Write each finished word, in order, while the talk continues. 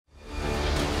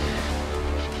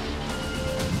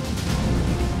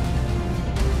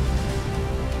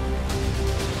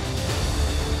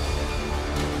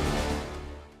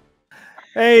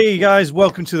Hey guys,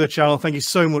 welcome to the channel. Thank you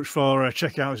so much for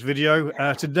checking out this video.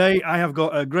 Today I have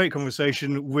got a great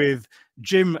conversation with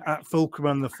Jim at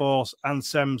FULCRUM and the Force and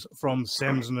Sems from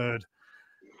SEMZNERD.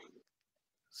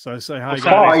 So say hi,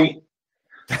 guys.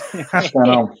 Hi. What's going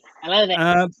on? Hello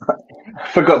there.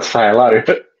 Forgot to say hello.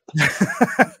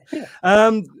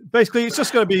 Basically, it's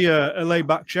just going to be a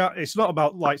laid-back chat. It's not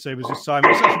about lightsabers this time.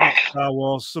 It's actually about Star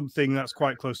Wars, something that's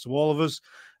quite close to all of us.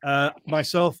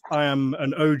 Myself, I am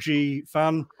an OG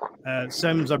fan.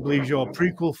 Sems, I believe you're a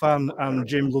prequel fan, and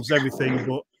Jim loves everything,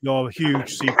 but you're a huge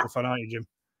sequel fan, aren't you, Jim?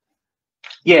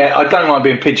 Yeah, I don't like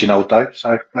being pigeonholed though,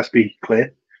 so let's be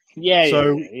clear. Yeah.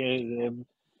 So,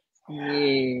 yeah.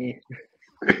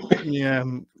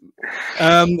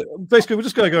 Basically, we're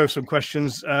just going to go over some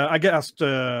questions. I get asked,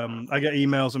 I get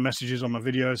emails and messages on my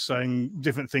videos saying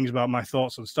different things about my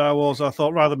thoughts on Star Wars. I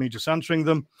thought rather than me just answering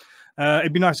them,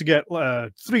 it'd be nice to get 3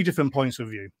 different points of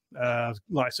view.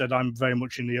 Like I said, I'm very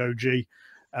much in the OG.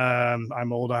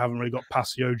 I'm old. I haven't really got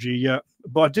past the OG yet,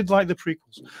 but I did like the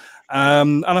prequels.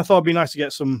 And I thought it'd be nice to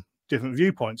get some different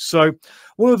viewpoints. So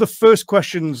one of the first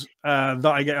questions that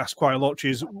I get asked quite a lot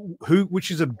is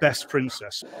which is the best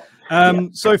princess?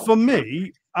 So for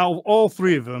me, out of all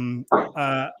 3 of them,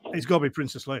 it's got to be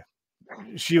Princess Leia.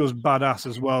 She was badass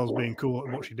as well as being cool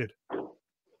at what she did.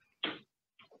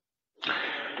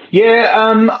 Yeah,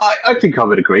 I think I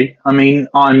would agree. I mean,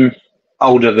 I'm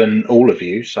older than all of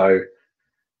you, so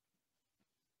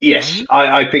yes,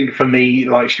 I think for me,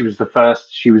 like, she was the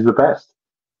first, she was the best.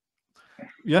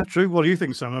 Yeah, true. What do you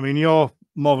think, Sam? I mean, you're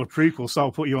more of a prequel, so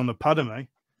I'll put you on the Padme.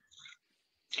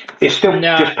 It's still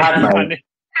just Padme.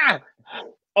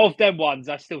 Of them ones,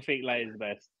 I still think Leia's the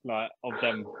best. Like of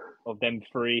them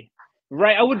 3.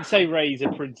 Rey, I wouldn't say Rey's a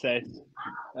princess.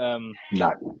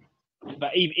 No.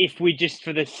 But if we just,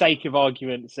 for the sake of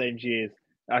argument, same she is,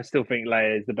 I still think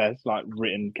Leia is the best, like,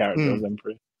 written character of them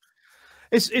 3.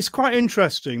 It's quite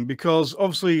interesting because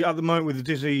obviously at the moment with the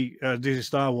Disney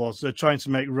Star Wars, they're trying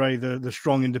to make Rey the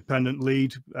strong, independent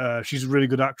lead. She's a really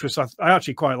good actress. I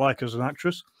actually quite like her as an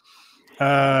actress.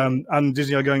 And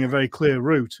Disney are going a very clear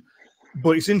route.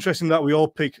 But it's interesting that we all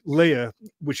pick Leia,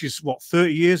 which is, what,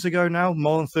 30 years ago now?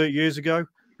 More than 30 years ago?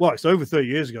 Well, it's over 30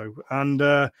 years ago. And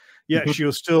yeah, she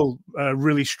was still a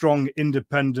really strong,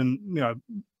 independent, you know,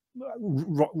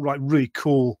 like really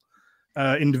cool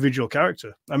individual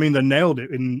character. I mean, they nailed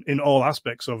it in all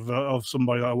aspects of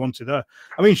somebody that I wanted there.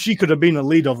 I mean, she could have been a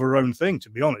lead of her own thing, to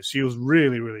be honest. She was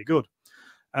really, really good.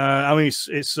 I mean,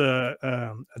 it's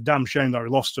a damn shame that we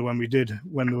lost her when they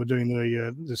were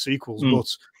doing the sequels. But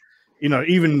you know,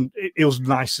 even it was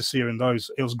nice to see her in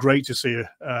those. It was great to see her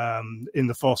in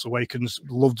The Force Awakens.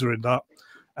 Loved her in that.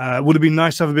 Would have been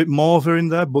nice to have a bit more of her in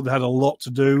there, but they had a lot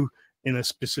to do in a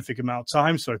specific amount of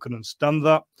time, so I couldn't understand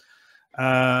that.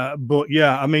 But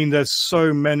yeah, I mean, there's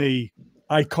so many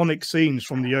iconic scenes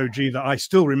from the OG that I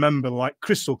still remember like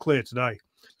crystal clear today.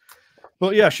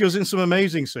 But yeah, she was in some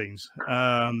amazing scenes.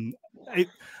 I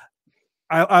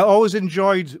always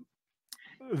enjoyed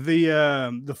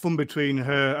the fun between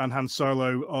her and Han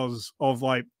Solo of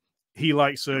like, he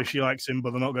likes her, she likes him,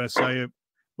 but they're not going to say it.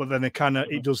 But then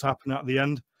it does happen at the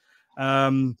end.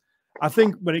 I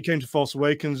think when it came to Force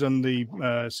Awakens and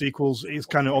the sequels, it's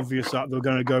kind of obvious that they're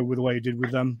going to go with the way he did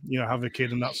with them, you know, have a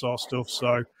kid and that sort of stuff.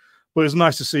 So, but it's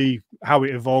nice to see how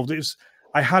it evolved.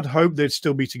 I had hoped they'd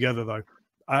still be together, though.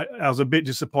 I was a bit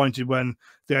disappointed when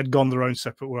they had gone their own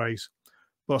separate ways.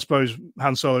 But I suppose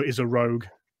Han Solo is a rogue,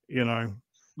 you know,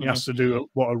 he has to do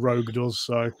what a rogue does.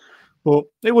 So, but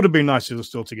it would have been nice if they're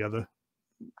still together.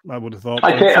 I would have thought.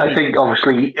 I think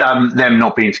obviously them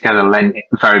not being together lent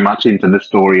very much into the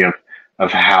story of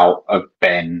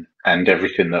Ben and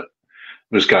everything that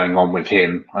was going on with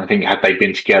him. I think had they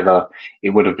been together,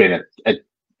 it would have been a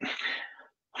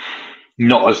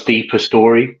not as deep a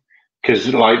story,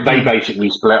 because like they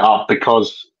basically split up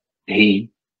because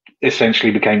he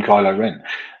essentially became Kylo Ren,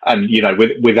 and you know,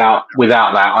 without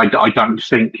that, I don't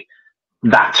think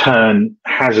that turn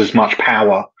has as much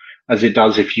power as it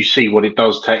does if you see what it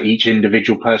does to each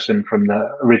individual person from the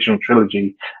original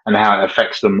trilogy and how it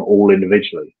affects them all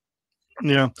individually.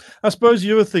 Yeah, I suppose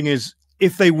the other thing is,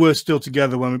 if they were still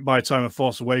together by the time of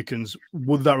Force Awakens,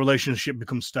 would that relationship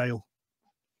become stale?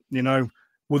 You know,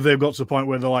 would they have got to the point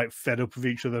where they're like fed up with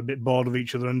each other, a bit bored of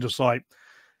each other, and just like,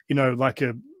 you know, like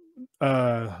a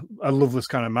loveless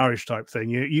kind of marriage type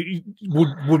thing?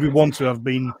 Would we want to have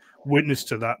been witness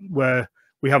to that, where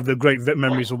we have the great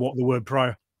memories of what they were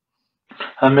prior?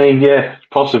 I mean, yeah,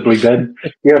 possibly. Then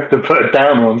you have to put a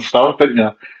downer on stuff, don't you?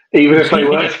 Even if they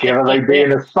were together, they'd be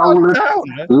in a soulless,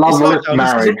 loveless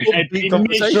marriage.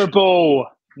 Miserable.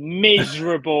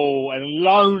 miserable and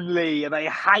lonely, and they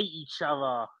hate each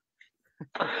other.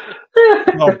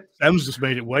 Well, Em's just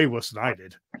made it way worse than I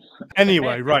did.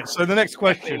 Anyway, right. So the next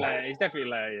question. He's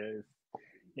definitely Leia.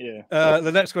 Yeah.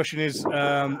 The next question is,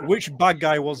 which bad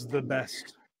guy was the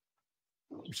best?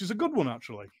 Which is a good one,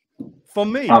 actually. For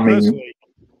me, personally,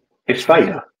 it's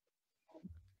Vader.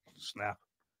 Snap.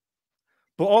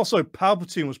 But also,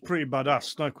 Palpatine was pretty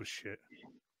badass. Snoke was shit.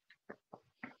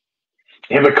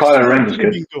 Yeah, but Kylo Ren was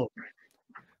good.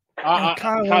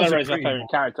 Kylo Ren's my favorite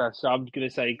character, so I'm going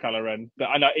to say Kylo Ren. But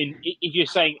I know if you're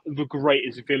saying the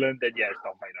greatest villain, then yeah, it's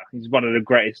Darth Vader. He's one of the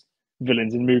greatest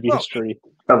villains in movie history.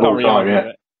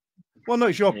 Well, no,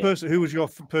 it's your person. Who was your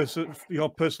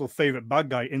personal favorite bad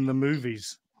guy in the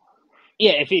movies?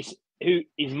 Yeah, if it's who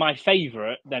is my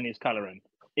favorite, then it's Kylo Ren.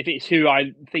 If it's who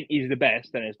I think is the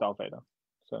best, then it's Darth Vader.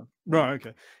 So right,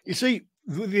 okay. You see,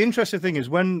 the interesting thing is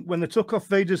when they took off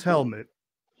Vader's helmet,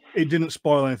 it didn't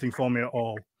spoil anything for me at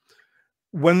all.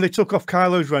 When they took off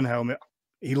Kylo's Ren helmet,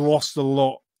 he lost a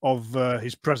lot of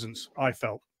his presence, I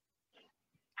felt.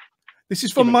 This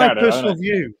is from my personal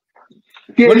view.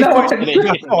 Yeah,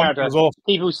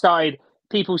 people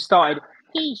started,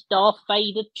 he's Darth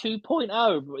Vader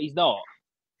 2.0, but he's not.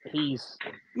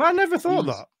 I never thought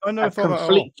that. I never thought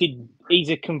that. He's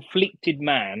a conflicted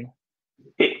man.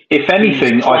 If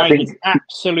anything, I think his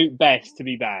absolute best to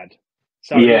be bad.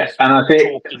 So yeah, and I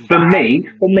think for me,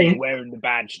 wearing the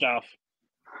bad stuff.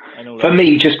 For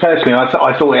me, just personally,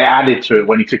 I thought it added to it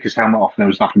when he took his helmet off and there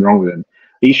was nothing wrong with him.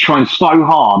 He's trying so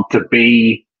hard to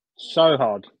be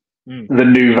the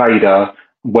new Vader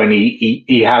when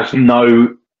he has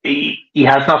he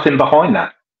has nothing behind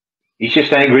that. He's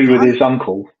just angry with his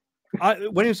uncle.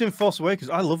 When he was in Force Awakens,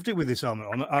 I loved it with his helmet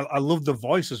on. I loved the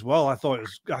voice as well. I thought it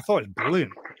was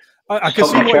brilliant. I can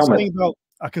see what you're saying about.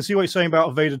 I can see what you're saying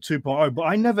about Vader 2.0, but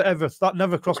I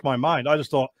never crossed my mind. I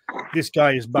just thought this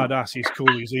guy is badass, he's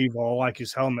cool, he's evil. I like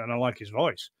his helmet and I like his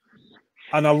voice,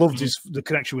 and I loved the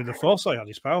connection with the Force. I had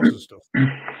his powers and stuff.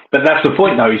 But that's the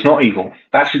point, though. He's not evil.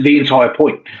 That's the entire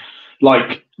point.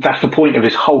 Like that's the point of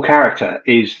his whole character.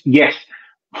 Is yes,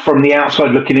 from the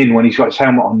outside looking in, when he's got his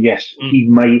helmet on, yes, he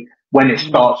may. When it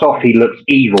starts off, he looks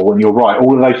evil, and you're right.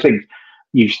 All of those things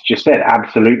you've just said,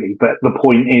 absolutely. But the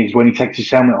point is, when he takes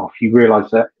his helmet off, you realise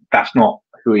that that's not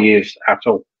who he is at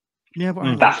all. Yeah,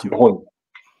 but that's the point.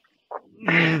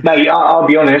 Mate, I'll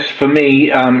be honest. For me,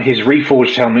 his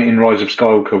reforged helmet in Rise of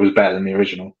Skywalker was better than the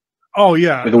original. Oh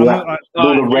yeah, with all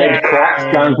the red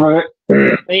cracks going through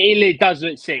it. It does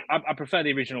look sick. I prefer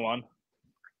the original one.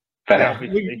 Fair.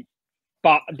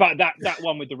 But that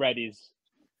one with the red is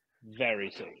very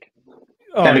sick.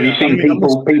 Oh, and have you seen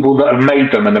people that have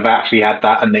made them and have actually had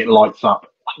that and it lights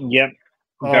up? Yep.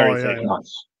 Very sick.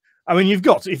 Nice. I mean, you've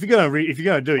got to, if you're going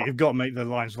to do it, you've got to make the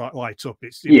lines light up.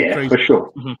 It's crazy. For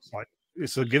sure.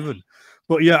 It's a given.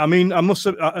 But yeah, I mean, I must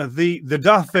have the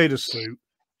Darth Vader suit.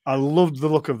 I loved the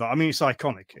look of that. I mean, it's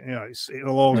iconic. You know,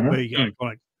 it'll always be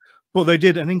iconic. But they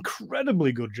did an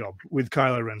incredibly good job with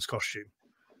Kylo Ren's costume.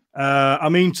 I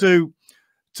mean, to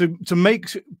make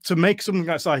something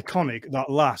that's iconic that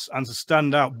lasts and to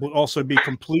stand out, but also be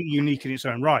completely unique in its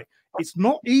own right, it's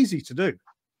not easy to do.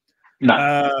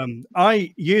 No.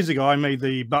 Years ago I made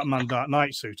the Batman Dark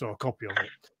Knight suit, or a copy of it,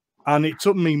 and it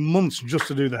took me months just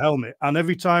to do the helmet. And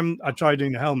every time I tried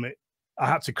doing the helmet, I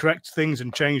had to correct things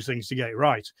and change things to get it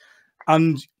right.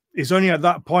 And it's only at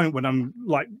that point when I'm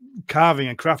like carving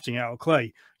and crafting out of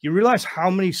clay, you realize how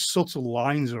many subtle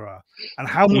lines there are and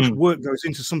how much work goes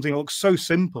into something that looks so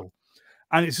simple.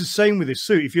 And it's the same with his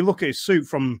suit. If you look at his suit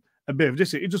from a bit of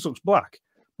distance, it just looks black.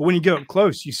 But when you get up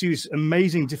close, you see this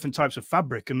amazing different types of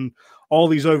fabric and all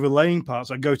these overlaying parts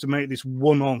that go to make this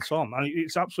one ensemble. And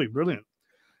it's absolutely brilliant.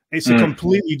 It's a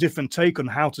completely different take on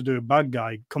how to do a bad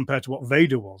guy compared to what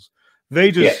Vader was.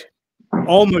 Vader's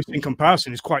almost in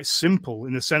comparison is quite simple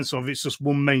in the sense of it's just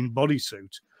one main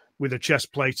bodysuit with a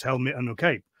chest plate, helmet, and a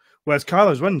cape. Whereas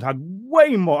Kylo Ren had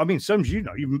way more. I mean, Sims, you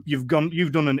know, you've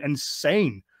done an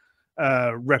insane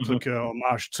replica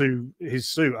homage to his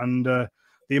suit, and the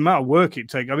amount of work it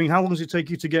takes. I mean, how long does it take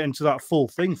you to get into that full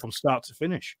thing from start to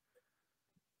finish?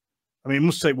 I mean, it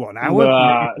must take what, an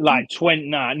hour? Like 20?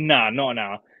 Nah, not an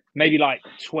hour. Maybe like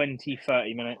 20,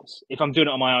 30 minutes. If I'm doing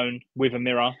it on my own with a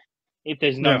mirror. If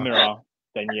there's no mirror,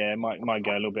 then yeah, it might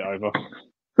go a little bit over.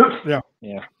 Yeah.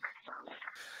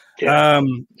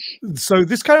 So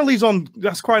this kind of leads on.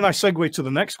 That's quite a nice segue to the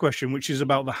next question, which is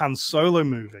about the Han Solo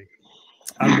movie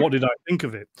and what did I think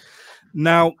of it.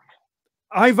 Now,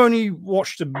 I've only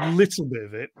watched a little bit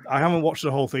of it. I haven't watched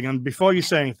the whole thing. And before you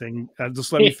say anything,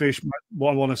 just let me finish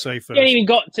what I want to say first. You haven't even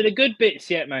got to the good bits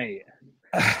yet, mate.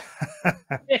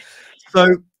 So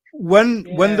when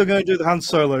they're going to do the Han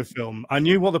Solo film, I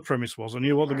knew what the premise was. I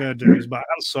knew what they're going to do. It's about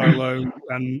Han Solo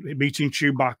and meeting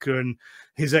Chewbacca and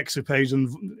his escapades, and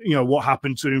what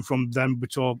happened to him from them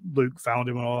before Luke found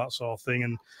him and all that sort of thing.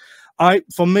 And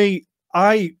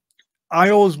I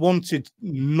always wanted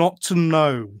not to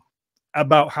know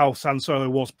about how Han Solo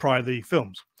was prior to the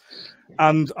films.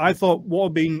 And I thought what would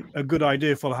have been a good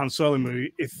idea for the Han Solo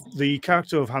movie if the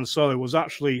character of Han Solo was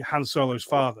actually Han Solo's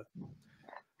father.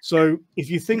 So if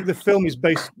you think the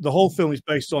whole film is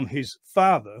based on his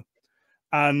father,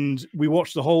 and we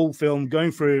watch the whole film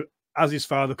going through as his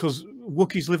father, because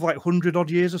Wookiees live like 100 odd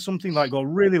years or something, like got a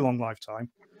really long lifetime.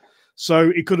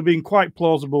 So it could have been quite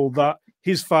plausible that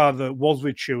his father was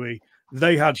with Chewie.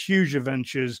 They had huge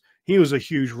adventures. He was a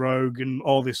huge rogue and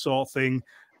all this sort of thing.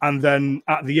 And then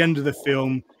at the end of the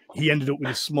film, he ended up with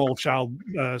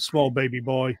a small baby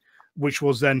boy, which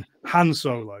was then Han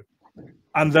Solo.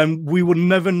 And then we would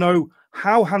never know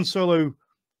how Han Solo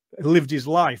lived his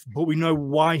life, but we know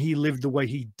why he lived the way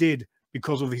he did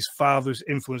because of his father's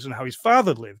influence and how his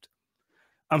father lived.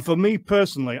 And for me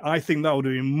personally, I think that would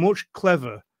be much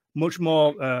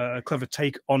more clever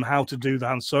take on how to do the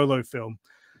Han Solo film.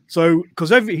 So, because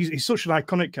he's such an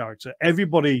iconic character,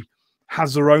 everybody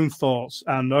has their own thoughts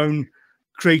and own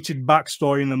created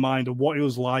backstory in their mind of what he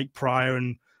was like prior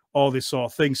and all this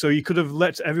sort of thing. So you could have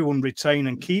let everyone retain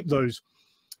and keep those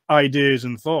ideas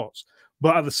and thoughts,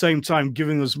 but at the same time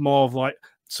giving us more of like,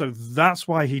 so that's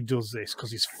why he does this,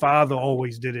 because his father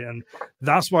always did it, and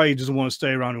that's why he doesn't want to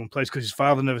stay around in one place, because his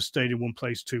father never stayed in one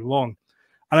place too long.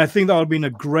 And I think that would have been a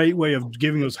great way of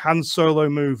giving us Han Solo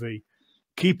movie,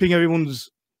 keeping everyone's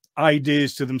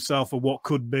ideas to themselves of what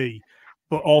could be,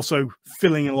 but also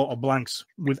filling a lot of blanks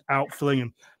without filling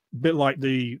them. A bit like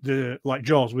like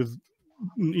Jaws, with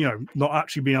not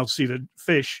actually being able to see the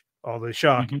fish or the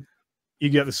shark. Mm-hmm. You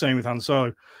get the same with Han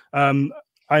Solo. I'm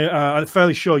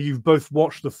fairly sure you've both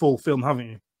watched the full film, haven't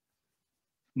you?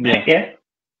 Yeah.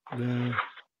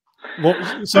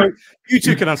 So you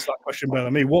two can answer that question better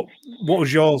than me. What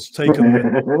was yours take on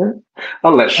it?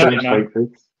 I'll let Sean take this.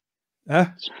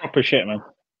 It's proper shit, man.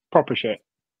 Proper shit.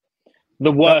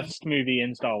 The worst movie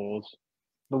in Star Wars.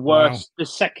 The worst, the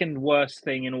second worst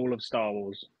thing in all of Star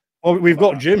Wars. Well, we've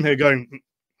got Jim here going,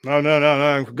 no.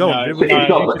 Go on, Jim.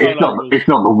 It's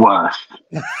not the worst.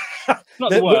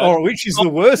 Not the worst. Or which is the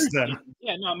worst then?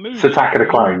 Yeah, no, movie. It's Attack of the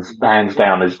Clones, hands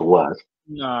down, is the worst.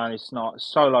 No, it's not.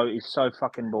 Solo is so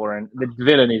fucking boring. The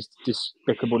villain is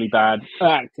despicably bad. The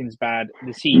acting's bad.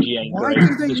 The CG ain't Why great.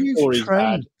 do they The use story's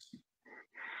trains? bad.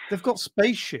 They've got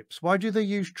spaceships. Why do they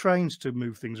use trains to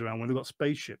move things around when they've got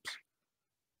spaceships?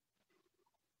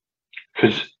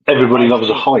 Because everybody loves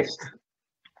a heist.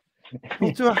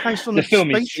 We'll do a heist on the a film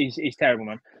spaceship. is terrible,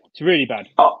 man. It's really bad.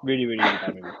 Really, really, really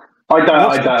bad movie.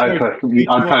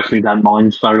 I personally don't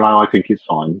mind Solo. I think it's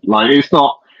fine. Like, it's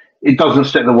not. It doesn't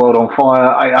set the world on fire.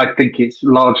 I think it's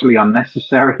largely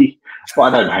unnecessary, but I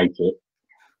don't hate it.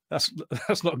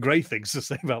 That's not great things to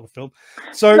say about the film.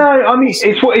 So no, I mean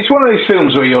it's one of those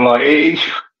films where you're like,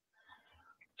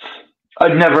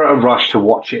 I'd never a rush to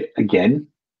watch it again.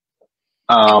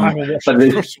 But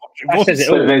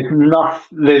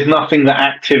there's nothing that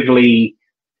actively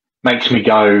makes me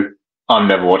go, I'm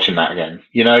never watching that again.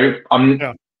 I'm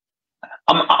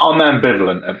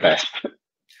ambivalent at best.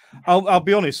 I'll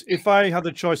be honest. If I had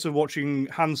the choice of watching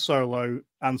Han Solo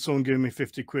and someone giving me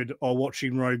 50 quid, or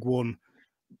watching Rogue One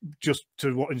just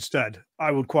to what instead, I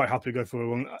would quite happily go for Rogue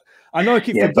One. I know I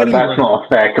keep forgetting, but that's not a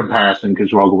fair comparison,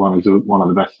 because Rogue One is one of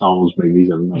the best Star Wars movies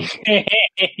ever made.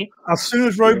 As soon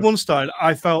as Rogue One started,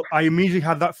 I immediately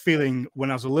had that feeling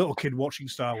when I was a little kid watching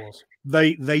Star Wars.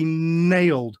 They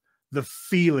nailed the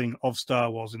feeling of Star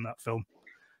Wars in that film.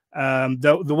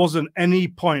 There wasn't any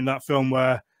point in that film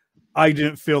where I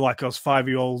didn't feel like I was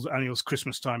 5-year-old and it was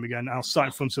Christmas time again. I was sat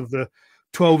in front of the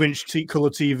 12-inch color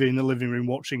TV in the living room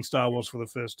watching Star Wars for the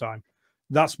first time.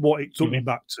 That's what it took me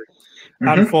back to.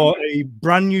 And for a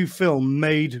brand new film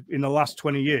made in the last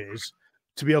 20 years,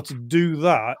 to be able to do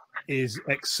that is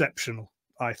exceptional,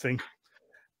 I think.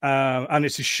 And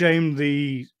it's a shame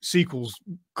the sequels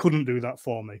couldn't do that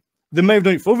for me. They may have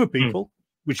done it for other people,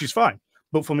 which is fine.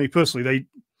 But for me personally,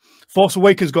 Force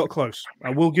Awakens got close. I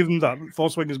will give them that.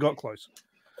 Force Awakens got close.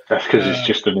 That's because it's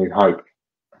just A New Hope.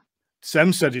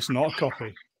 Sem said it's not a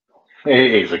copy.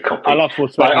 It is a copy. I love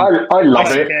Force Awakens. I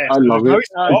love it. I love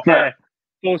it.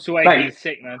 Force Awakens is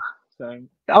sick, man. So.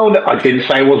 Oh, no, I didn't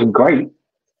say it wasn't great.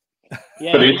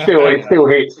 Yeah, but it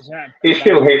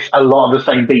still hits a lot of the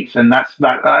same beats, and that's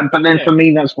that. But then for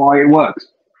me, that's why it works.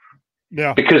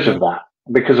 Yeah, because of that.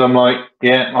 Because I'm like,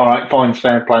 yeah, all right, fine, stay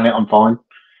on planet, I'm fine.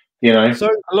 You know, So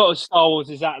a lot of Star Wars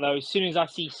is that though. As soon as I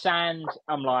see sand,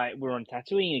 I'm like, we're on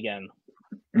Tatooine again.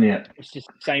 yeah, It's just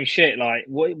the same shit. Like,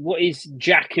 what is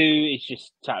Jakku? It's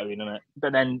just Tatooine, isn't it?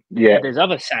 But then yeah. there's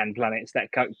other sand planets that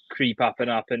creep up,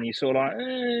 and you're sort of like,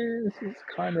 this is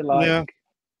kind of like.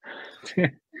 yeah.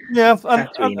 Yeah, and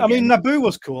Tatooine I mean, again. Naboo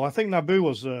was cool. I think Naboo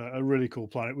was a really cool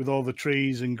planet with all the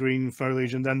trees and green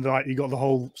foliage, and then like you got the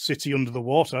whole city under the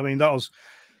water. I mean, that was,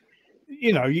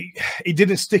 you know, it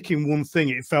didn't stick in one thing.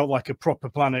 It felt like a proper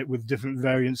planet with different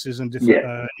variances and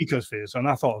different ecospheres, and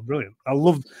I thought it was brilliant.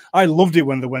 I loved it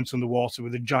when they went underwater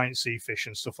with the giant sea fish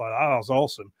and stuff like that. That was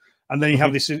awesome. And then you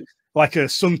have this like a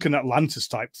sunken Atlantis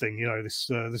type thing, you know,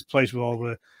 this place with all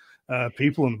the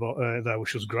people there,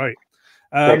 which was great.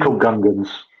 They're called Gungans.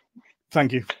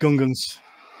 Thank you, Gungans.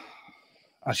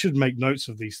 I should make notes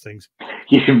of these things.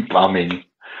 I mean,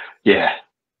 yeah.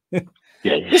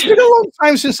 It's been a long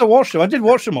time since I watched them. I did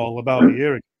watch them all about a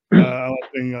year ago.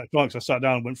 I sat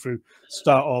down and went through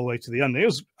start all the way to the end.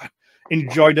 I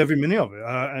enjoyed every minute of it.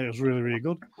 It was really, really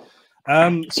good.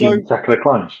 So Attack of the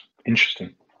Clones.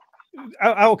 Interesting.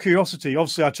 Out of curiosity,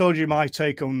 obviously, I told you my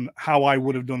take on how I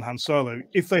would have done Han Solo.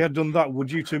 If they had done that, would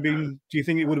you two been? Do you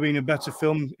think it would have been a better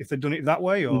film if they'd done it that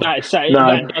way? Or That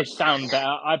does sound better.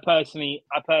 I personally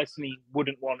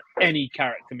wouldn't want any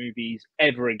character movies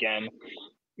ever again.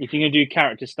 If you're gonna do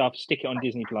character stuff, stick it on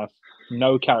Disney Plus.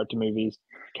 No character movies.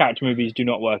 Character movies do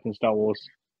not work in Star Wars.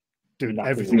 Dude,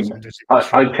 everything's on Disney.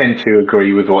 I tend to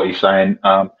agree with what he's saying.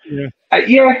 I mean,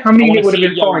 it would have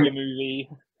been fine. Movie.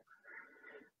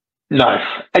 No,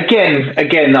 again,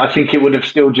 I think it would have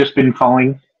still just been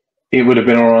fine. It would have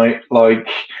been all right. Like,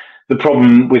 the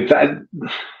problem with that,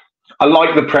 I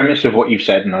like the premise of what you've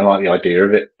said, and I like the idea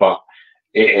of it, but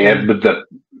in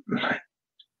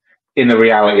the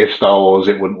reality of Star Wars,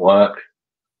 it wouldn't work.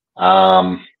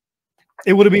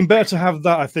 It would have been better to have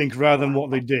that, I think, rather than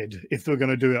what they did, if they were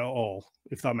going to do it at all,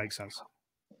 if that makes sense.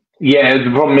 Yeah,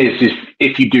 the problem is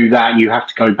if you do that, you have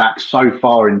to go back so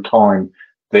far in time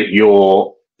that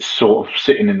you're sort of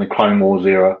sitting in the Clone Wars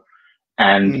era,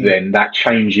 and then that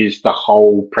changes the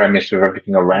whole premise of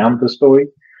everything around the story.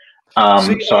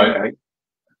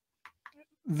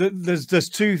 There's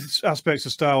two aspects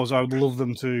of Star Wars I would love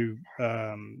them to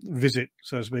visit,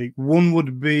 so to speak. One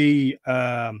would be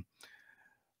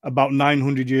about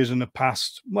 900 years in the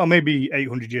past, well, maybe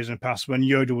 800 years in the past, when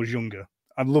Yoda was younger.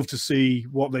 I'd love to see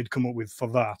what they'd come up with for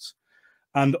that.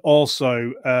 And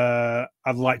also,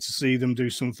 I'd like to see them do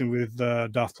something with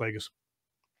Darth Plagueis,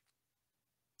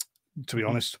 to be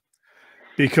honest.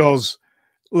 Because,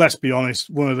 let's be honest,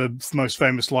 one of the most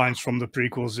famous lines from the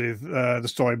prequels is the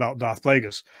story about Darth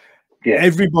Plagueis. Yeah.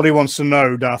 Everybody wants to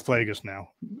know Darth Plagueis now,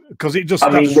 because it just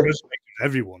resonates with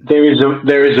everyone. There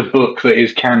is a book that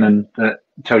is canon that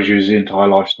tells you his entire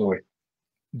life story.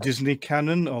 Disney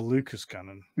canon or Lucas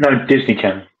canon? No, Disney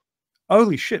canon.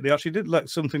 Holy shit! They actually did let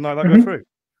something like that go through.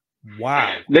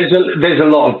 Wow. There's a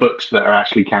lot of books that are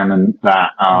actually canon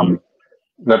that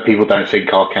that people don't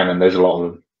think are canon. There's a lot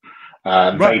of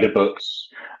them. Vader books,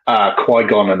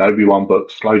 Qui-Gon and Obi-Wan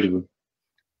books, loads of them.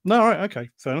 No, right, okay,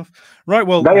 fair enough. Right,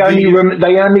 well, they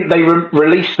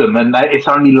release them, and it's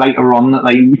only later on that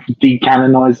they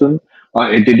decanonize them.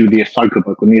 Like they did with the Ahsoka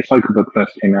book. When the Ahsoka book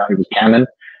first came out, it was canon,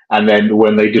 and then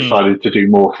when they decided to do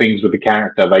more things with the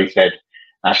character, they said,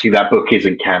 "Actually, that book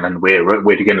isn't canon. We're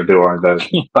going to do our own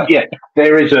version." But yeah,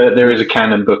 there is a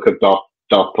canon book of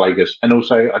Darth Plagueis, and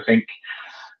also I think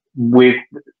with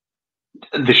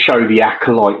the show The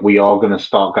Acolyte, we are going to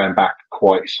start going back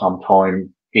quite some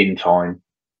time in time.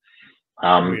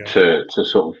 To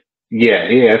sort of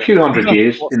a few hundred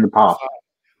years in the past.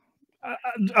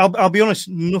 I'll be honest,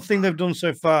 nothing they've done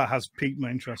so far has piqued my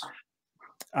interest,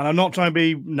 and I'm not trying to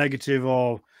be negative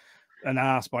or an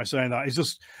ass by saying that. It's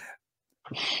just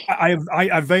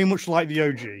I very much like the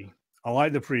OG. I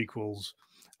like the prequels.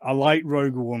 I like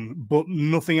Rogue One, but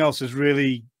nothing else has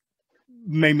really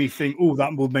made me think, oh,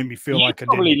 that would make me feel like I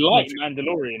probably like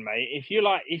Mandalorian, mate. If you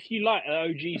like the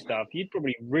OG stuff, you'd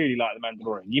probably really like the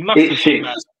Mandalorian. You must have seen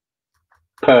that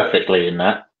perfectly in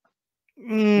that.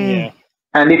 Yeah.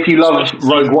 And if you love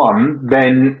Rogue One,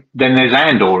 then there's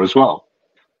Andor as well.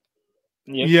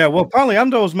 Yep. Yeah, well, apparently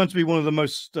Andor was meant to be one of the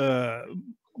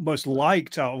most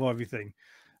liked out of everything,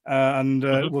 and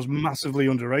was massively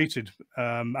underrated.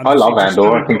 I love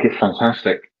Andor. I think it's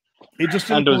fantastic. It just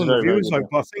didn't pull in the viewers, though.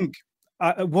 But I think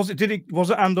was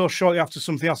it Andor shortly after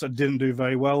something else that didn't do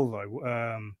very well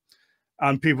though,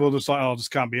 and people were just like, "Oh, this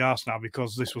can't be arsed now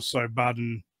because this was so bad."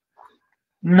 And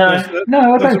no, I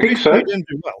don't think so. It didn't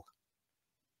do well.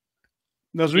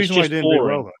 There's a reason why it didn't do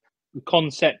well, though. The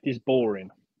concept is boring.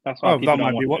 That's why that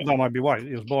might be why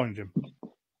it was boring, Jim.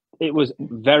 It was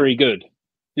very good.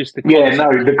 Just the yeah,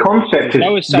 no, the concept there's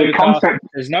no is Ahsoka, the concept.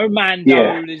 there's no Mando,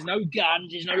 Yeah. there's no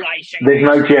guns, there's no lightsabers, There's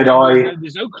no Jedi.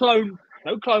 there's no clone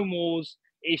wars.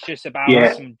 It's just about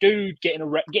Yeah. some dude getting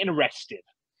arrested.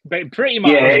 But pretty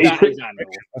much Yeah, that is Andor.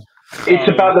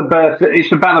 It's about the birth.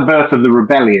 It's about the birth of the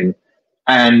rebellion,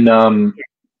 and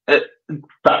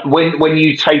but when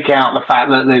you take out the fact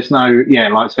that there's no, yeah,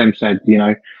 like Sam said, you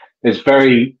know, there's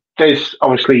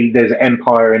obviously there's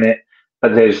Empire in it,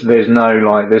 but there's no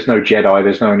Jedi,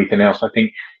 there's no anything else. I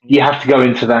think you have to go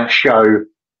into that show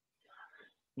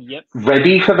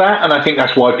ready for that, and I think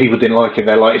that's why people didn't like it.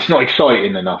 They're like, it's not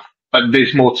exciting enough. But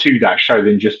there's more to that show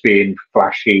than just being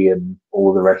flashy and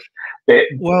all the rest.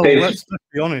 Well, let's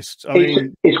be honest.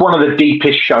 It's one of the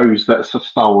deepest shows that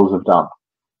Star Wars have done.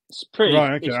 It's pretty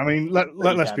right. Okay. I mean,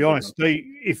 let's be honest.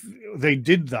 If they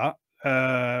did that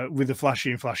with the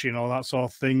flashy and all that sort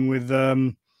of thing with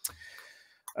Kenobi.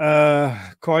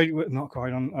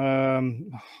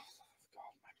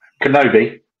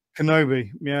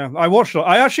 Yeah, I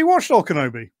actually watched all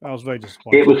Kenobi. I was very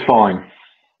disappointed. It was fine.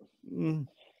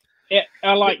 Yeah,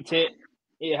 I liked it.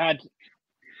 It had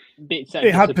bits that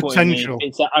had potential.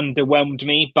 Bits that underwhelmed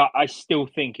me, but I still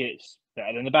think it's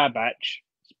better than the Bad Batch.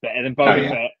 It's better than Boba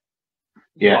Fett.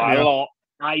 Yeah, by a lot.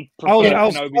 I prefer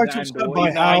Kenobi to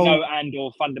Andor. I know Andor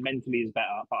fundamentally is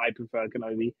better, but I prefer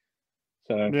Kenobi.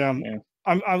 So yeah.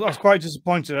 I was quite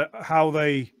disappointed at how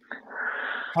they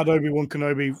had Obi-Wan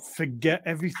Kenobi forget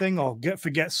everything or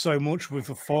forget so much with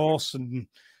the Force and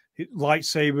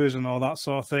lightsabers and all that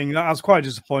sort of thing. I was quite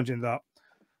disappointed in that.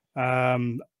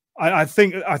 I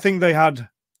think they had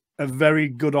a very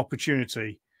good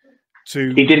opportunity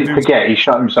to. He didn't forget. He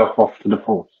shut himself off to the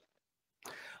Force.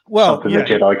 Well, something the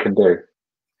Jedi can do.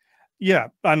 Yeah,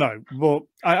 I know, but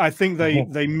I think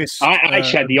they missed. I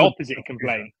actually had the opposite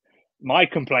complaint. My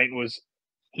complaint was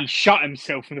he shut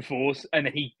himself from the Force and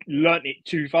then he learnt it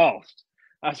too fast.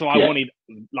 That's why I wanted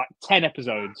like 10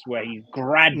 episodes where he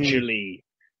gradually.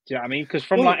 Do you know what I mean? Because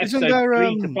from episode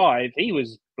 3 to 5, he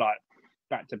was like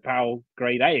back to PAL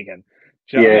grade A again.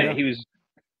 Do you know what I mean? He was.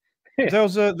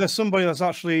 There's somebody that's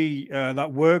actually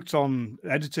that worked on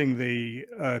editing the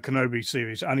Kenobi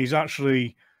series, and he's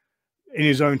actually in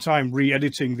his own time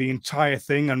re-editing the entire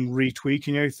thing and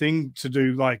retweaking everything to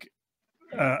do like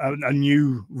a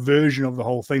new version of the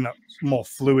whole thing that's more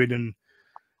fluid. And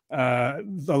a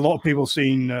lot of people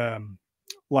seen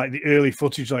like the early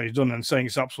footage that he's done and saying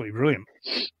it's absolutely brilliant,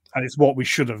 and it's what we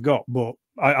should have got. But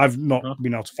I've not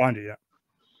been able to find it yet.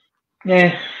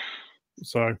 Yeah.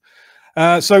 So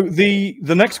the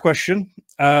next question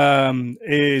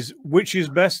is, which is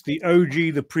best, the OG,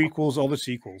 the prequels, or the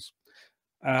sequels?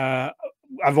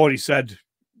 I've already said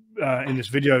in this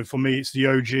video, for me, it's the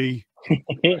OG.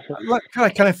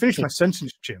 Can I finish my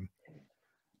sentence, Jim?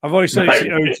 I've already said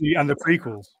it's the OG and the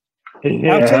prequels.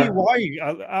 Yeah. I'll tell you why.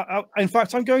 In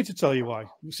fact, I'm going to tell you why,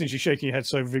 since you're shaking your head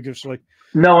so vigorously.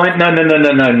 No. You're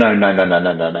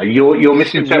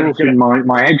misinterpreting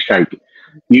my head shake.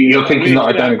 You're thinking that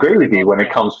I don't agree with you when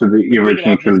it comes to the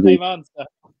original trilogy.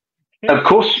 Of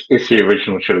course, it's the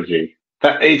original trilogy.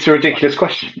 It's a ridiculous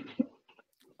question.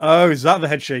 Oh, is that the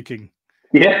head shaking?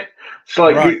 Yeah, it's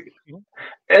like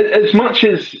as much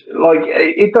as like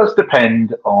it does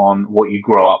depend on what you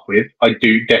grow up with. I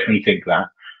do definitely think that.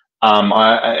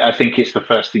 I think it's the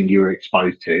first thing you were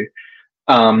exposed to.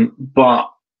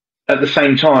 But at the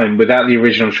same time, without the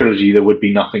original trilogy, there would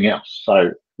be nothing else.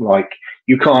 So, like,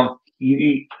 you can't.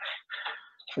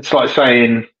 It's like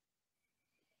saying,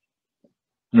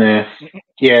 no,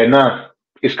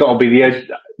 it's got to be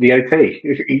the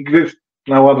OT. There's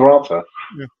no other answer.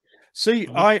 Yeah. See,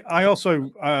 I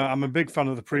also I'm a big fan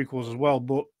of the prequels as well,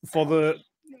 but for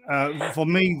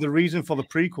me, the reason for the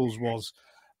prequels was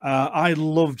I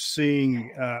loved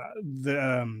seeing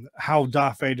how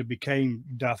Darth Vader became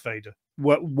Darth Vader,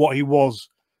 what he was,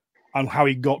 and how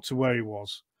he got to where he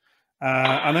was.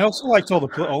 And I also liked all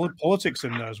the politics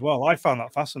in there as well. I found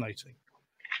that fascinating.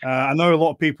 I know a lot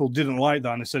of people didn't like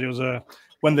that, and they said it was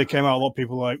when they came out, a lot of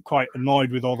people were like quite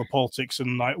annoyed with all the politics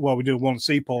and like, well, we don't want to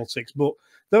see politics, but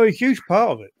they're a huge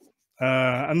part of it,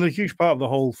 and they're a huge part of the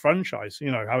whole franchise.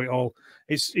 You know how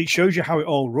it shows you how it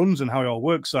all runs and how it all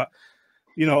works. That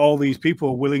all these people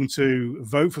are willing to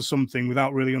vote for something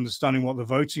without really understanding what they're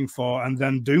voting for, and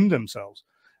then doom themselves.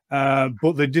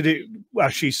 But they did it,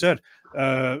 as she said,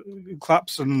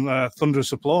 claps and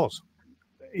thunderous applause,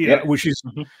 which is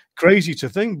crazy to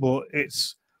think, but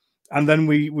it's. And then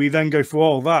we then go through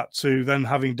all that to then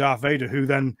having Darth Vader, who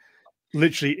then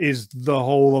literally is the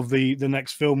whole of the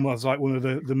next film as like one of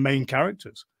the main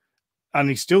characters, and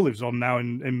he still lives on now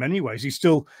in many ways. He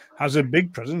still has a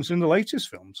big presence in the latest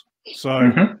films.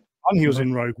 So and he was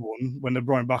in Rogue One when they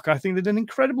brought him back. I think they did an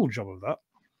incredible job of that.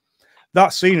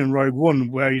 That scene in Rogue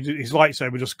One where his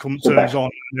lightsaber just turns on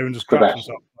and just cracks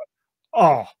himself.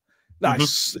 Oh,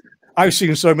 that's I've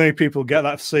seen so many people get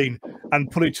that scene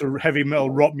and put it to heavy metal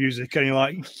rock music, and you're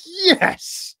like,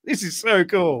 yes, this is so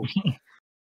cool.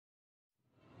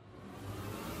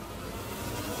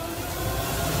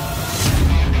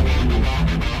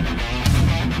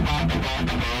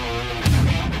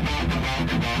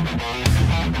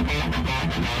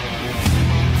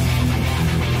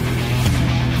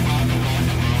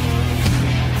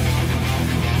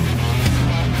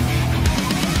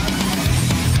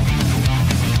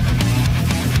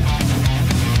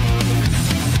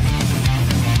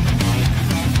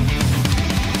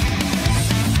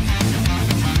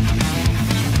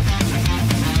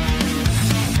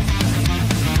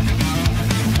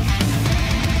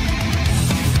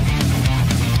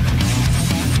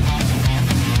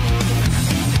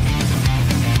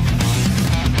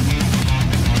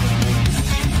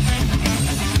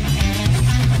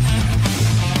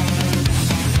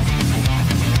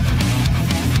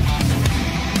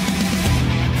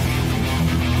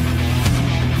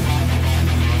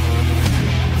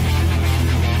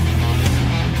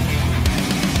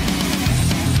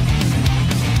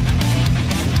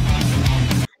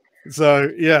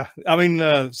 So yeah, I mean,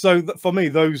 for me,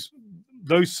 those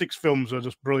 6 films are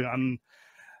just brilliant, and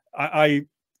I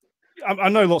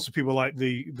know lots of people like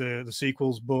the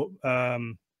sequels, but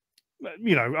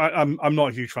you know, I'm not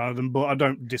a huge fan of them, but I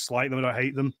don't dislike them, I don't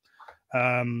hate them.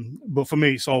 But for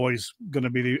me, it's always going to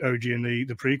be the OG and the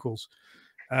prequels.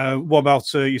 What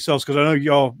about yourselves? Because I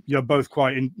know you're both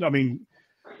quite in. I mean,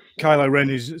 Kylo Ren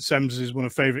is one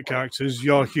of my favorite characters.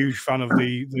 You're a huge fan of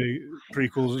the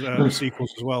prequels, the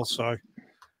sequels as well. So,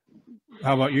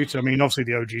 how about you two? I mean, obviously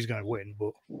the OG is going to win,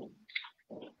 but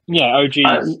yeah, OG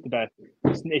is the best.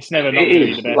 It's never not going to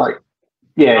be the best. Like,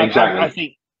 yeah, exactly. I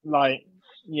think, like,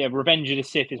 yeah, Revenge of the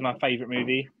Sith is my favorite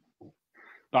movie,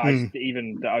 but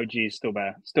even the OG is still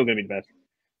better. Still going to be the best.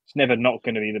 It's never not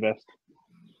going to be the best.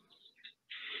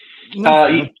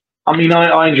 I mean,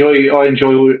 I enjoy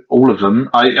all of them.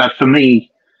 For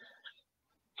me,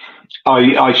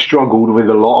 I struggled with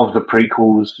a lot of the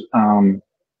prequels,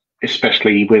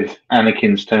 especially with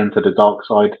Anakin's turn to the dark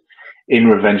side in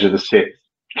Revenge of the Sith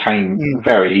came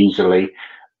very easily.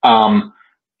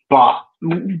 But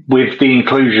with the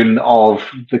inclusion of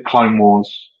the Clone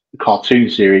Wars cartoon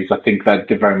series, I think that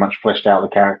they very much fleshed out the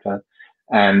character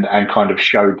and kind of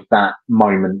showed that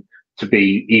moment to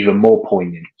be even more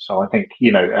poignant. So I think,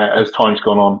 you know, as time's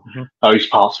gone on, those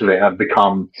parts of it have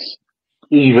become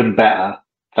even better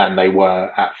than they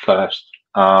were at first.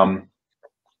 So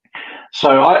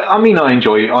I mean, I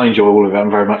enjoy all of it. I'm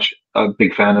very much a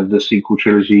big fan of the sequel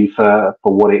trilogy for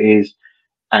what it is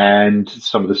and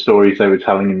some of the stories they were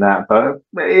telling in that. But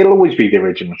it'll always be the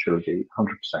original trilogy, 100%.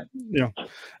 Yeah,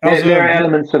 there are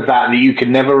elements of that you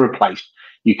can never replace,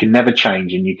 you can never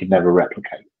change, and you can never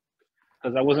replicate.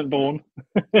 Because I wasn't born.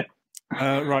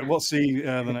 Right, what's the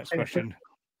next question?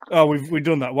 Oh, we've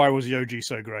done that. Why was the OG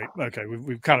so great? Okay,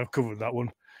 we've kind of covered that one.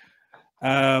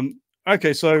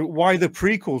 Okay, so why the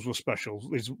prequels were special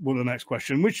is one of the next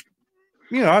question, which,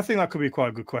 you know, I think that could be quite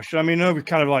a good question. I mean, I know we've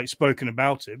kind of like spoken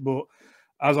about it, but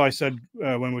as I said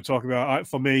when we're talking about it,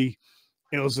 for me,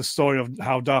 it was the story of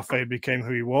how Darth Vader became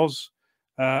who he was.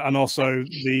 And also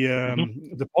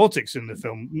the politics in the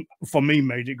film, for me,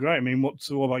 made it great. I mean, what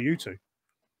about you two?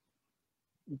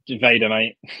 Vader,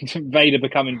 mate. Vader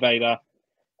becoming Vader,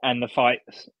 and the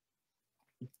fights.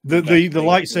 The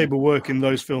lightsaber work in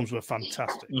those films were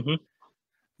fantastic.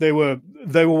 They were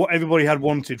what everybody had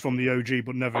wanted from the OG,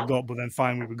 but never got. But then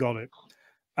finally we got it.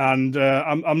 And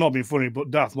I'm not being funny,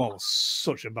 but Darth Maul was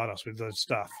such a badass with those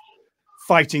staff,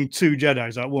 fighting 2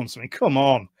 Jedis at once. I mean, come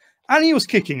on, and he was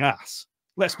kicking ass.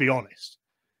 Let's be honest.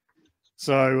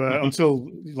 So until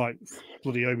like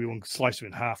bloody Obi-Wan sliced him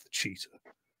in half, the cheater.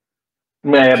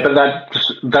 Yeah, but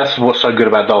that's what's so good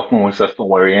about Darth Maul is that's not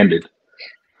where he ended.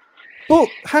 But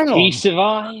hang on, he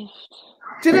survived.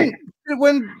 When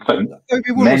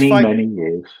Obi-Wan was fighting many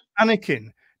years,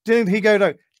 Anakin, didn't he go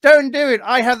like, "Don't do it,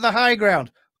 I had the high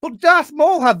ground"? But Darth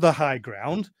Maul had the high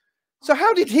ground. So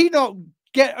how did he not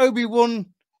get Obi-Wan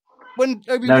when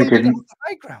Obi-Wan didn't have the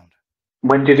high ground?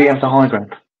 When did he have the high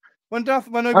ground? When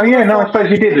Obi-Wan I suppose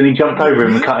he did, and he jumped over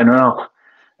him and cut him in half.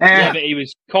 Yeah, but he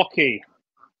was cocky.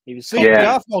 He was cocky.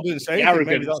 Darth Maul didn't say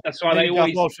arrogant. That's why they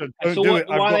always.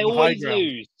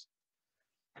 Lose.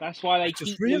 That's why they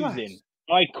keep losing.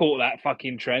 I caught that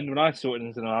fucking trend when I saw it,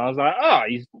 and I was like,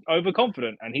 he's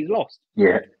overconfident and he's lost.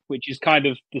 Yeah, which is kind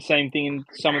of the same thing in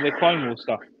some of the Clone Wars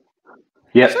stuff.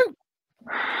 Yeah.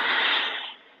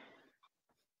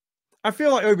 I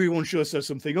feel like Obi-Wan should have said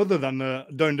something other than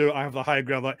 "Don't do it. I have the higher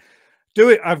ground." Like, do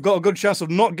it. I've got a good chance of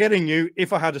not getting you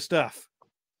if I had a staff.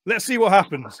 Let's see what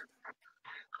happens.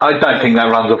 I don't think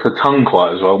that runs off the tongue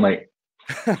quite as well, mate.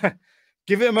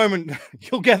 Give it a moment.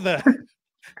 You'll get there.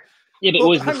 Yeah, but it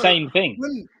was the same thing.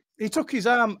 When he took his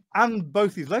arm and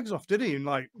both his legs off, did he? In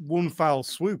like one foul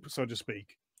swoop, so to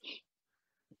speak.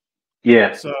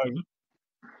 Yeah. So,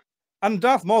 and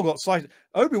Darth Maul got sliced.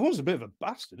 Obi-Wan's a bit of a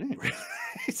bastard, isn't he?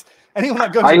 Anyone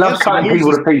that goes, I love cutting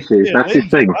people to pieces. Yeah, that's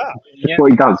his thing. That's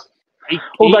what he does.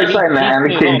 Although saying that,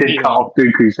 Anakin did cut off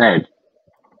Dooku's head.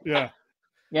 Yeah.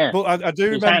 Yeah. But I do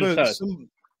remember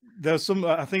there's some.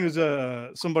 I think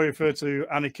there's somebody referred to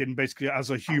Anakin basically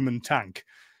as a human tank.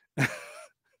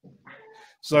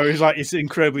 So he's like, it's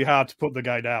incredibly hard to put the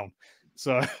guy down.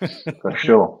 So for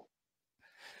sure.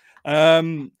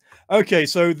 Okay,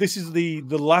 so this is the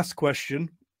last question.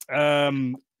 I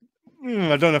don't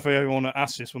know if I ever want to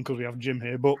ask this one because we have Jim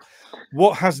here, but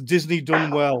what has Disney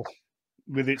done well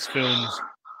with its films?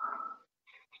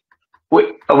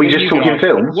 Wait, are we just talking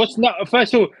films?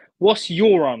 First of all, what's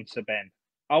your answer, Ben?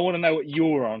 I want to know what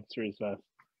your answer is first.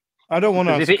 I don't want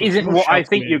to. If it isn't what I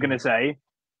think you're going to say,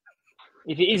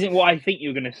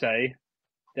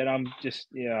 then I'm just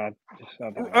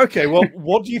Okay. Well,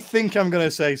 what do you think I'm going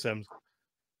to say, Sems?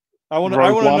 I want to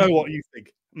know what you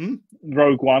think.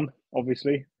 Rogue One,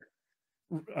 obviously.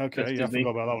 Okay, yeah, I forgot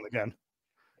about that one again.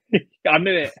 I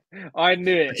knew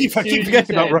it. I keep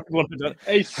forgetting about Rogue One.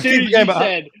 As soon as you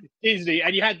said Disney,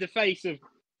 and you had the face of,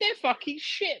 they're fucking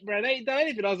shit, bro. They ain't done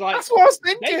anything. I was like, that's what I was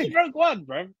thinking. They did Rogue One,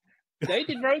 bro. They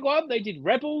did Rogue One. They did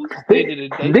Rebels.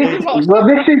 This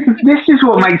is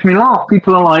what makes me laugh.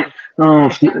 People are like,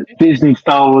 "Oh, Disney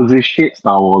Star Wars is shit,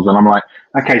 Star Wars," and I'm like,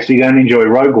 "Okay, so you don't enjoy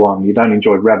Rogue One, you don't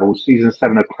enjoy Rebels, Season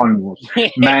 7 of Clone Wars,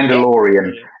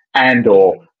 Mandalorian,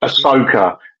 Andor,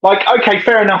 Ahsoka." Like, okay,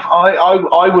 fair enough.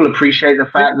 I will appreciate the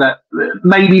fact that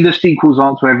maybe the sequels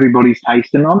aren't to everybody's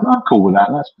taste, and I'm cool with that.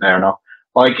 That's fair enough.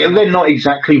 Like, they're not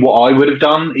exactly what I would have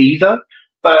done either,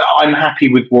 but I'm happy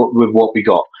with what we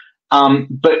got.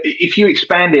 But if you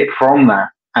expand it from that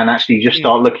and actually just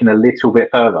start looking a little bit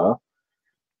further,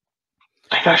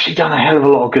 they've actually done a hell of a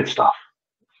lot of good stuff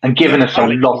and given us a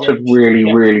lot of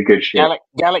really good shit.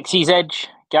 Galaxy's Edge.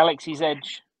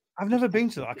 I've never been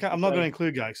to that. I'm not going to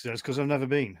include Galaxy's Edge because I've never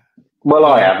been. Well,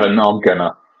 I haven't. I'm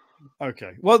gonna.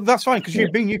 Okay. Well, that's fine because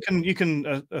you've been. You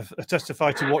can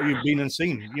testify to what you've been and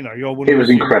seen. You know, you're. It was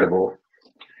incredible.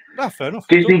 Ah, fair enough.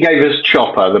 Disney gave us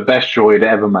Chopper, the best droid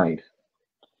ever made.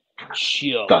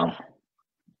 Sure. Done.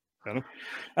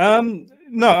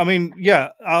 No, I mean, yeah,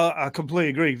 I completely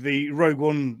agree. The Rogue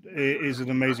One is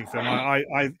an amazing film.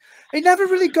 It never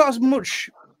really got as much.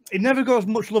 It never got as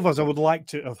much love as I would like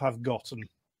to have gotten,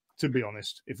 to be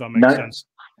honest, if that makes sense.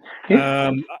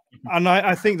 Yeah. And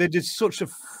I think they did such a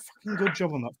fucking good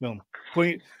job on that film.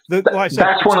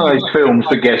 That's one of those films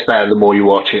that gets better the more you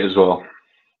watch it as well.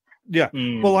 Yeah,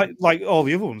 well, like all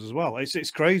the other ones as well.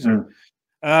 It's crazy.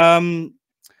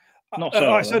 Not so.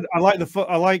 Like I said,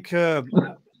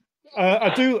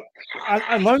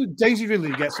 I know Daisy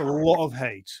Ridley gets a lot of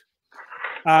hate,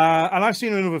 and I've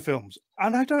seen her in other films,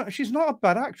 and she's not a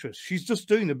bad actress. She's just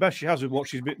doing the best she has with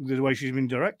the way she's been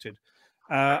directed,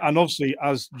 and obviously,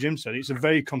 as Jim said, it's a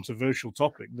very controversial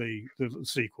topic. The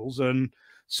sequels, and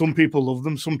some people love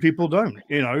them, some people don't.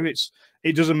 You know,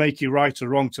 it doesn't make you right or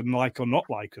wrong to like or not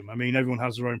like them. I mean, everyone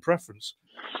has their own preference.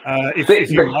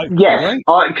 If you like them,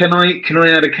 right? Can I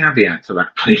add a caveat to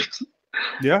that, please?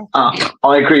 Yeah.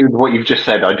 I agree with what you've just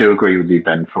said. I do agree with you,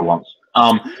 Ben, for once.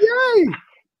 Yay!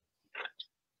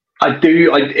 I do.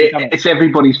 It's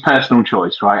everybody's personal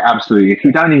choice, right? Absolutely. If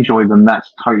you don't enjoy them,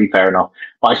 that's totally fair enough.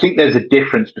 But I think there's a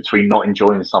difference between not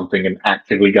enjoying something and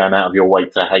actively going out of your way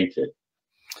to hate it.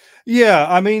 Yeah,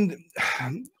 I mean,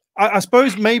 I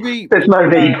suppose maybe there's no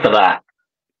need for that.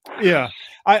 Yeah,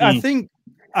 I think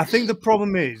the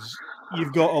problem is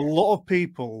you've got a lot of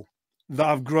people that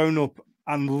have grown up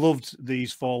and loved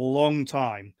these for a long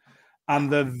time,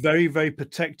 and they're very, very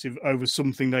protective over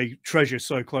something they treasure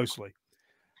so closely.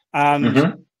 And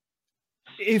the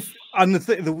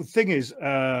thing is,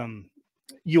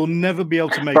 you'll never be able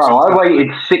to make. Bro, I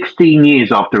waited 16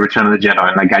 years after Return of the Jedi,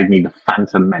 and they gave me the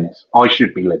Phantom Menace. I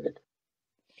should be livid.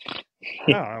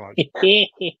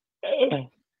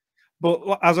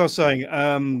 But as I was saying,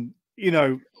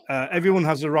 everyone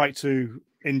has the right to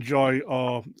enjoy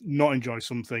or not enjoy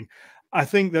something. I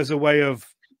think there's a way of,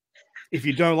 if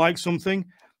you don't like something,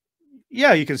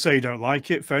 yeah, you can say you don't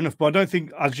like it, fair enough. But I don't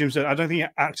think, as Jim said, I don't think you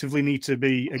actively need to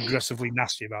be aggressively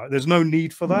nasty about it. There's no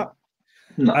need for that.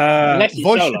 Unless it's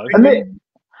solo.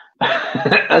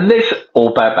 And this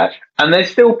or Bad Batch, and there's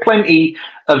still plenty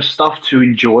of stuff to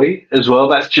enjoy as well.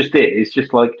 That's just it. It's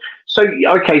just like, so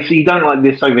okay, so you don't like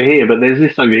this over here, but there's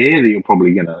this over here that you're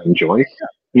probably going to enjoy.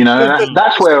 You know,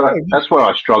 that's where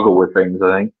I struggle with things,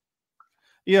 I think.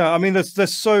 Yeah, I mean,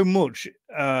 there's so much.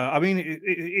 I mean,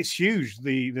 it's huge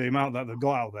the amount that they've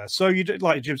got out there. So you do,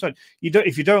 like Jim said,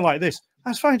 if you don't like this,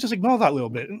 that's fine. Just ignore that little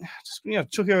bit, and just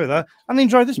chuck it over there, and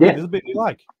enjoy this bit, the bit you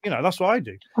like. That's what I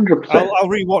do. 100%. I'll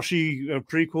rewatch the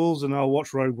prequels, and I'll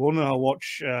watch Rogue One, and I'll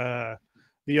watch the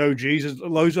OGs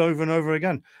loads over and over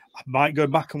again. I might go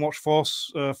back and watch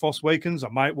Force Awakens. I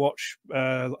might watch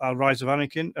Rise of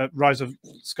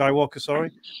Skywalker.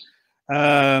 Sorry.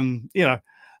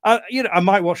 I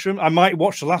might watch them. I might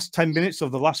watch the last 10 minutes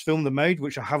of the last film they made,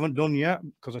 which I haven't done yet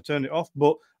because I turned it off.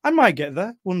 But I might get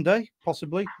there one day,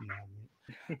 possibly.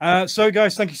 So,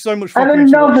 guys, thank you so much for. And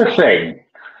another thing.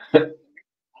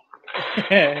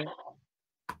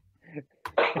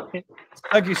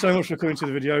 Thank you so much for coming to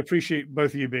the video. I appreciate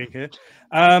both of you being here.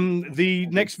 The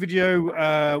next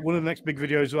video, one of the next big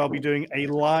videos, I'll be doing a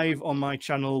live on my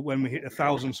channel when we hit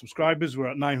 1,000 subscribers. We're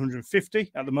at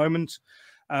 950 at the moment.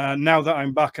 Now that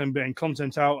I'm back and getting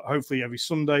content out, hopefully every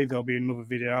Sunday there'll be another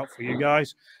video out for you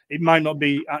guys. It might not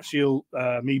be actual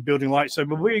me building lightsaber,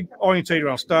 but we're orientated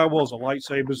around Star Wars or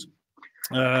lightsabers,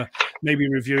 maybe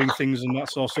reviewing things and that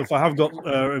sort of stuff. I have got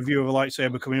a review of a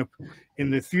lightsaber coming up in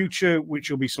the future,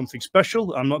 which will be something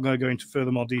special. I'm not going to go into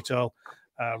further more detail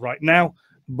right now,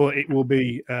 but it will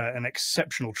be an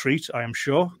exceptional treat, I am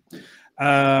sure.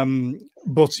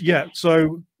 But yeah,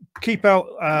 so keep out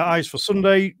eyes for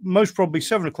Sunday. Most probably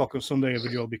 7 o'clock on Sunday, a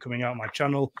video will be coming out on my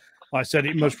channel. Like I said,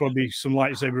 it most probably be some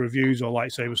lightsaber reviews or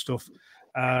lightsaber stuff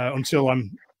until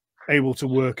I'm able to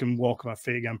work and walk on my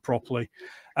feet again properly.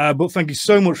 But thank you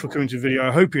so much for coming to the video.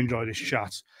 I hope you enjoyed this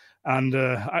chat, and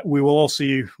we will all see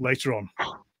you later on.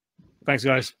 Thanks,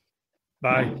 guys.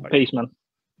 Bye. Peace, man.